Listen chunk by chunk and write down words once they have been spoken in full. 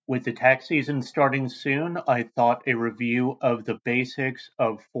With the tax season starting soon, I thought a review of the basics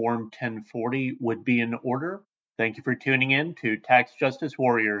of Form 1040 would be in order. Thank you for tuning in to Tax Justice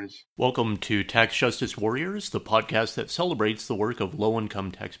Warriors. Welcome to Tax Justice Warriors, the podcast that celebrates the work of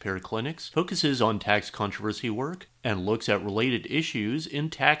low-income taxpayer clinics, focuses on tax controversy work, and looks at related issues in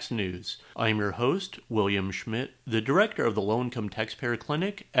tax news. I am your host, William Schmidt, the director of the Low-Income Taxpayer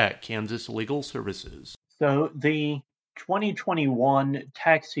Clinic at Kansas Legal Services. So the 2021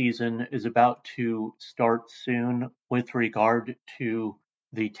 tax season is about to start soon with regard to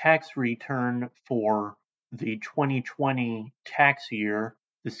the tax return for the 2020 tax year.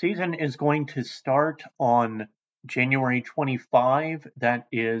 The season is going to start on January 25. That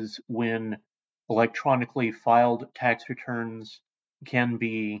is when electronically filed tax returns can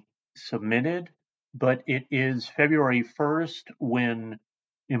be submitted, but it is February 1st when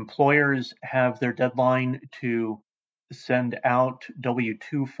employers have their deadline to send out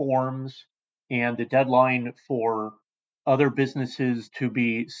W-2 forms and the deadline for other businesses to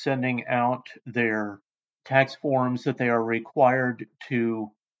be sending out their tax forms that they are required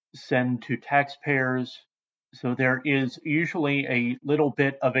to send to taxpayers. So there is usually a little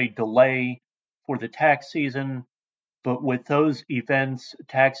bit of a delay for the tax season, but with those events,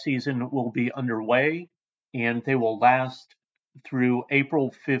 tax season will be underway and they will last through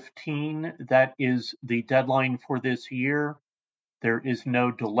April 15. That is the deadline for this year. There is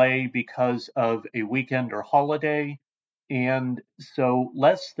no delay because of a weekend or holiday. And so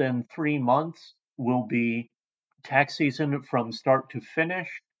less than 3 months will be tax season from start to finish.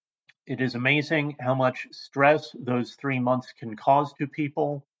 It is amazing how much stress those 3 months can cause to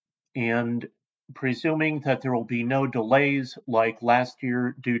people. And presuming that there will be no delays like last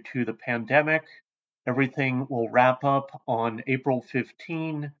year due to the pandemic, everything will wrap up on April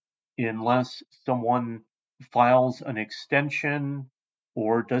 15 unless someone files an extension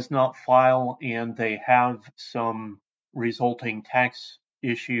or does not file and they have some resulting tax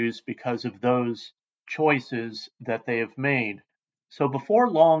issues because of those choices that they have made. So before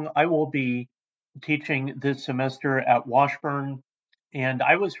long, I will be teaching this semester at Washburn, and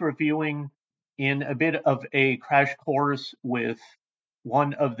I was reviewing in a bit of a crash course with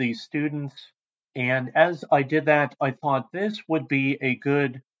one of the students. And as I did that, I thought this would be a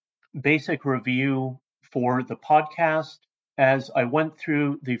good basic review for the podcast as I went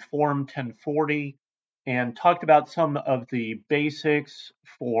through the Form 1040 and talked about some of the basics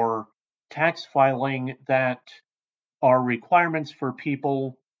for tax filing that are requirements for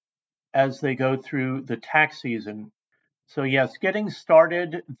people as they go through the tax season. So yes, getting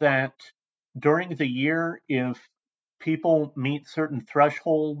started that during the year, if people meet certain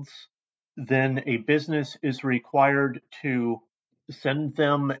thresholds, then a business is required to send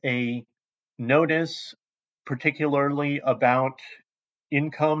them a notice, particularly about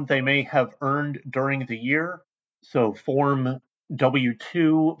income they may have earned during the year. So Form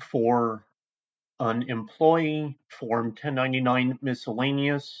W-2 for an employee, Form 1099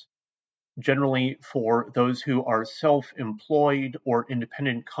 miscellaneous, generally for those who are self-employed or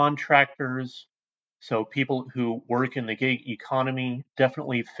independent contractors. So people who work in the gig economy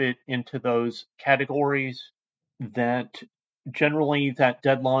definitely fit into those categories. That generally that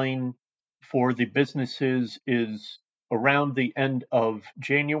deadline for the businesses is around the end of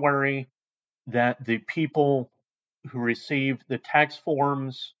January, that the people who receive the tax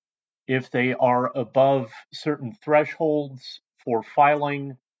forms, if they are above certain thresholds for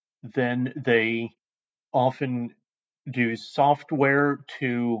filing, then they often do software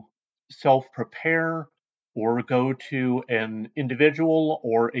to self-prepare or go to an individual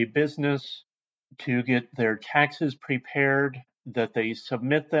or a business to get their taxes prepared, that they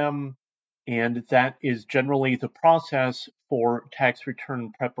submit them, and that is generally the process for tax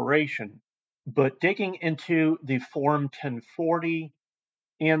return preparation. But digging into the Form 1040,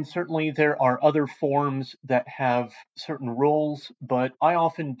 and certainly there are other forms that have certain rules, but I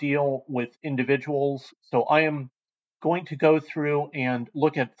often deal with individuals. So I am going to go through and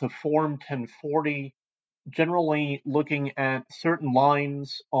look at the Form 1040, generally looking at certain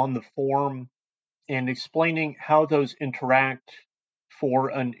lines on the form and explaining how those interact for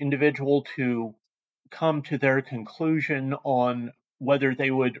an individual to come to their conclusion on whether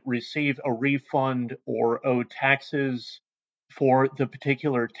they would receive a refund or owe taxes for the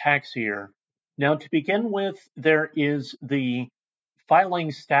particular tax year. Now, to begin with, there is the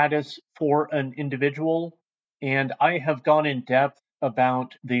filing status for an individual, and I have gone in depth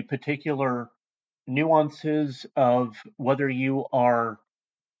about the particular nuances of whether you are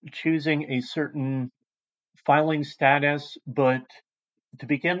choosing a certain filing status. But to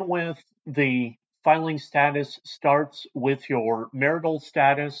begin with, the filing status starts with your marital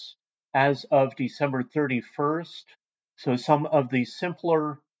status as of December 31st. So some of the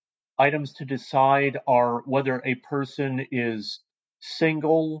simpler items to decide are whether a person is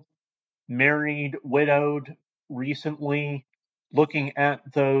single, married, widowed, recently, looking at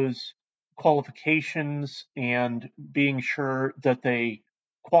those qualifications and being sure that they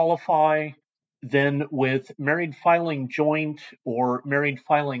qualify. Then with married filing joint or married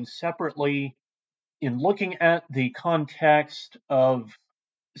filing separately, in looking at the context of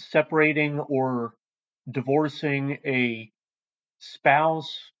separating or divorcing a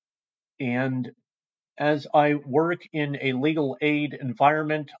spouse, and as I work in a legal aid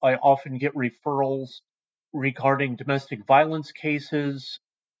environment, I often get referrals regarding domestic violence cases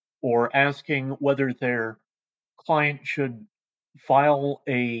or asking whether their client should file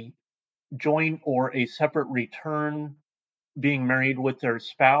a joint or a separate return being married with their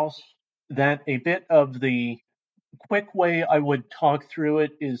spouse. That a bit of the quick way I would talk through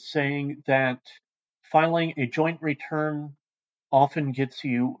it is saying that filing a joint return often gets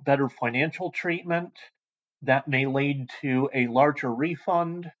you better financial treatment. That may lead to a larger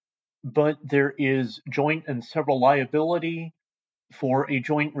refund, but there is joint and several liability for a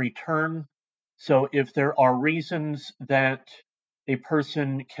joint return. So if there are reasons that a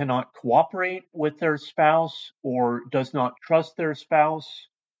person cannot cooperate with their spouse or does not trust their spouse,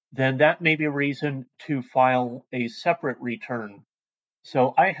 then that may be a reason to file a separate return.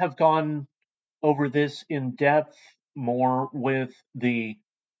 So I have gone over this in depth more with the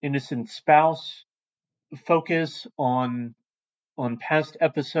innocent spouse focus on past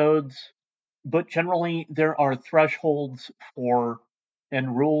episodes, but generally there are thresholds for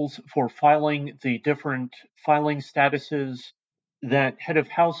and rules for filing the different filing statuses. That head of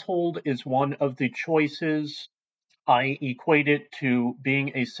household is one of the choices. I equate it to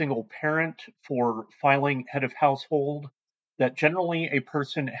being a single parent for filing head of household, that generally a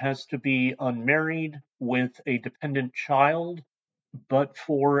person has to be unmarried with a dependent child, but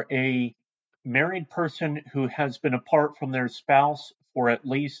for a married person who has been apart from their spouse for at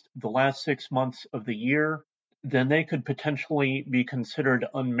least the last 6 months of the year, then they could potentially be considered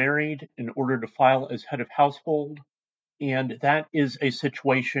unmarried in order to file as head of household. And that is a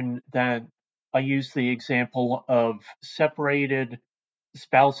situation that I use the example of separated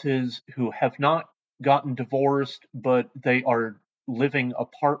spouses who have not gotten divorced, but they are living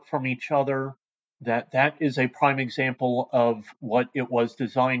apart from each other. That is a prime example of what it was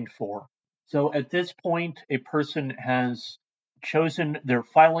designed for. So at this point, a person has chosen their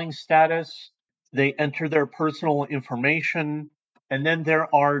filing status, they enter their personal information, and then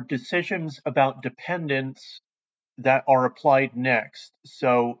there are decisions about dependents that are applied next.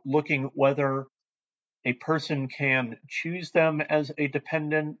 So looking whether a person can choose them as a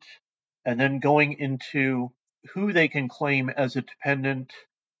dependent, and then going into who they can claim as a dependent,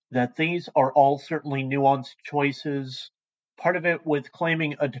 that these are all certainly nuanced choices. Part of it with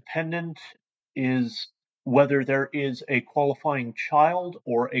claiming a dependent is whether there is a qualifying child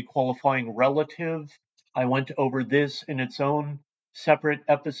or a qualifying relative. I went over this in its own separate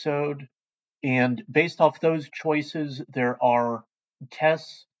episode. And based off those choices, there are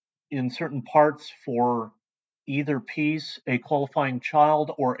tests in certain parts for either piece, a qualifying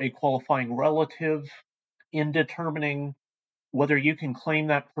child or a qualifying relative, in determining whether you can claim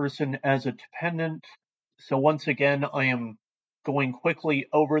that person as a dependent. So once again, I am going quickly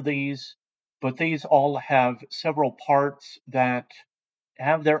over these, but these all have several parts that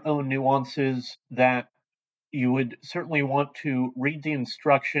have their own nuances that you would certainly want to read the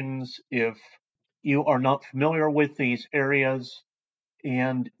instructions if you are not familiar with these areas,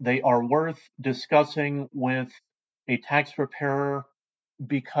 and they are worth discussing with a tax preparer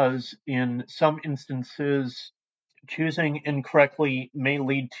because in some instances, choosing incorrectly may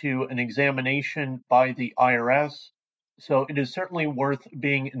lead to an examination by the IRS. So it is certainly worth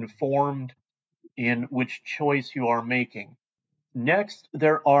being informed in which choice you are making. Next,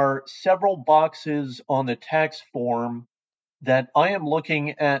 there are several boxes on the tax form that I am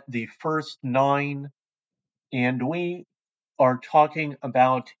looking at the first 9, and we are talking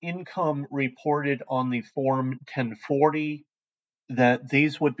about income reported on the Form 1040, that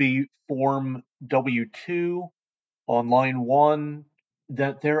these would be Form W2 on line 1,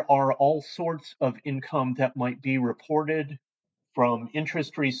 that there are all sorts of income that might be reported, from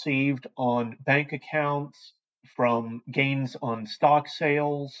interest received on bank accounts, from gains on stock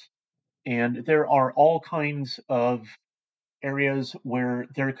sales, and there are all kinds of areas where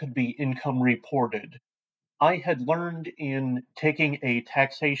there could be income reported. I had learned in taking a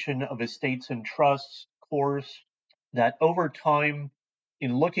taxation of estates and trusts course that over time,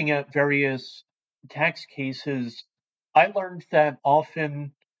 in looking at various tax cases, I learned that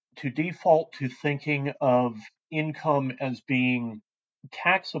often to default to thinking of income as being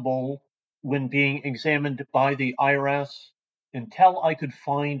taxable when being examined by the IRS until I could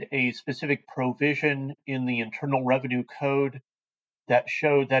find a specific provision in the Internal Revenue Code that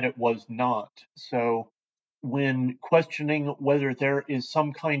showed that it was not. So when questioning whether there is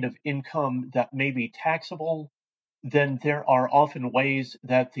some kind of income that may be taxable, then there are often ways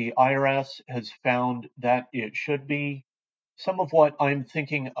that the IRS has found that it should be. Some of what I'm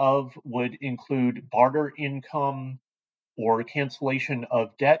thinking of would include barter income or cancellation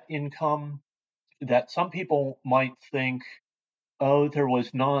of debt income that some people might think, oh, there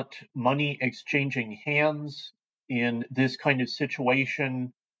was not money exchanging hands in this kind of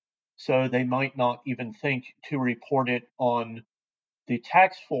situation, so they might not even think to report it on the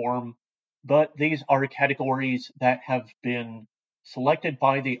tax form, but these are categories that have been selected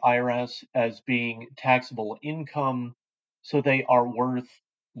by the IRS as being taxable income, so they are worth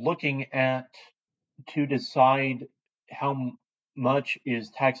looking at to decide how much is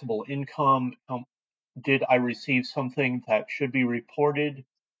taxable income, how did I receive something that should be reported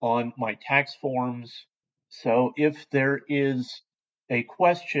on my tax forms. So if there is a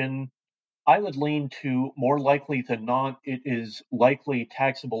question, I would lean to more likely than not, it is likely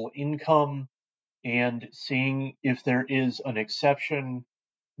taxable income and seeing if there is an exception.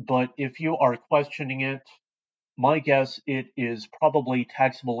 But if you are questioning it, my guess it is probably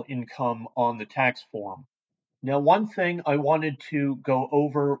taxable income on the tax form. Now, one thing I wanted to go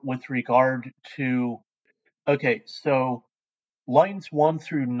over with regard to, okay, so lines 1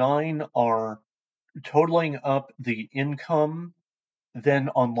 through 9 are totaling up the income. Then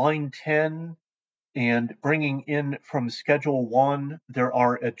on line 10, and bringing in from Schedule 1, there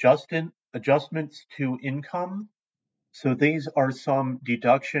are adjustments to income. So these are some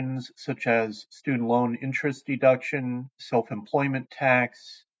deductions such as student loan interest deduction, self-employment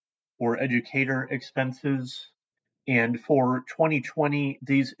tax, or educator expenses. And for 2020,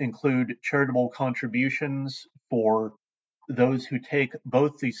 these include charitable contributions for those who take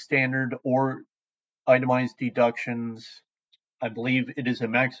both the standard or itemized deductions. I believe it is a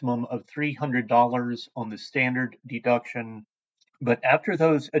maximum of $300 on the standard deduction. But after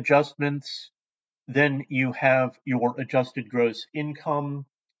those adjustments, then you have your adjusted gross income.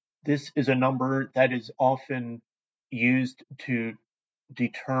 This is a number that is often used to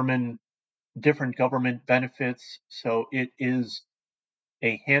determine different government benefits. So it is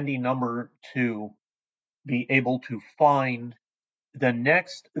a handy number to be able to find. Then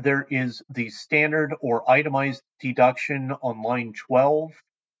next, there is the standard or itemized deduction on line 12,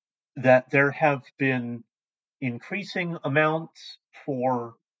 that there have been increasing amounts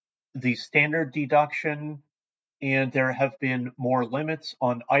for the standard deduction, and there have been more limits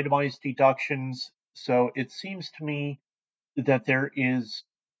on itemized deductions. So it seems to me that there is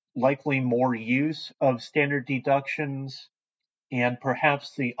likely more use of standard deductions, and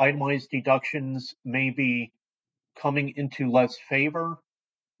perhaps the itemized deductions may be coming into less favor.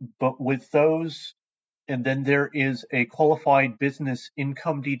 But with those, and then there is a qualified business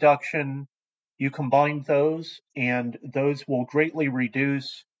income deduction, you combine those, and those will greatly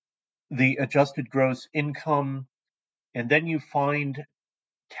reduce the adjusted gross income. And then you find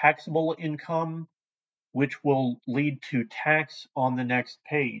taxable income, which will lead to tax on the next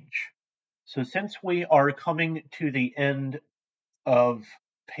page. So since we are coming to the end of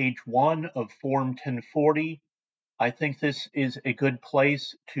page 1 of Form 1040, I think this is a good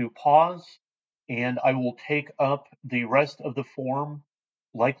place to pause, and I will take up the rest of the form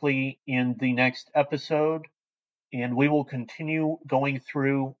likely in the next episode, and we will continue going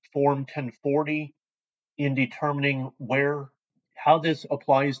through Form 1040 in determining how this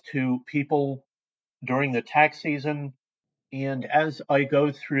applies to people during the tax season. And as I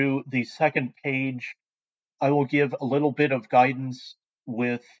go through the second page, I will give a little bit of guidance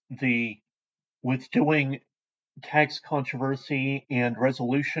with doing tax controversy and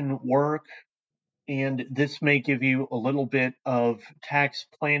resolution work, and this may give you a little bit of tax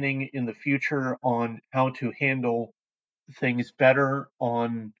planning in the future on how to handle things better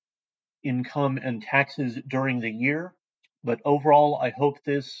on income and taxes during the year. But overall, I hope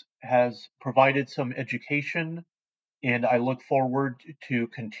this has provided some education, and I look forward to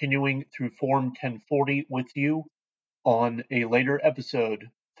continuing through Form 1040 with you on a later episode.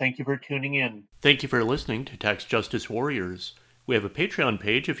 Thank you for tuning in. Thank you for listening to Tax Justice Warriors. We have a Patreon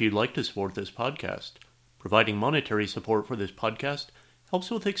page if you'd like to support this podcast. Providing monetary support for this podcast helps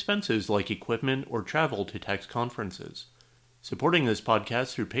with expenses like equipment or travel to tax conferences. Supporting this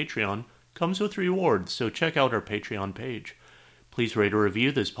podcast through Patreon comes with rewards, so check out our Patreon page. Please rate or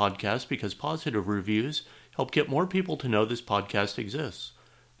review this podcast because positive reviews help get more people to know this podcast exists.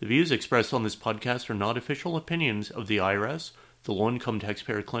 The views expressed on this podcast are not official opinions of the IRS, the Low Income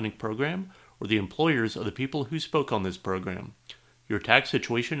Taxpayer Clinic Program, or the employers of the people who spoke on this program. Your tax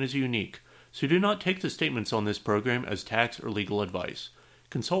situation is unique, so do not take the statements on this program as tax or legal advice.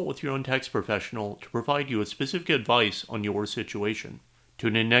 Consult with your own tax professional to provide you with specific advice on your situation.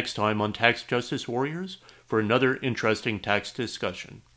 Tune in next time on Tax Justice Warriors for another interesting tax discussion.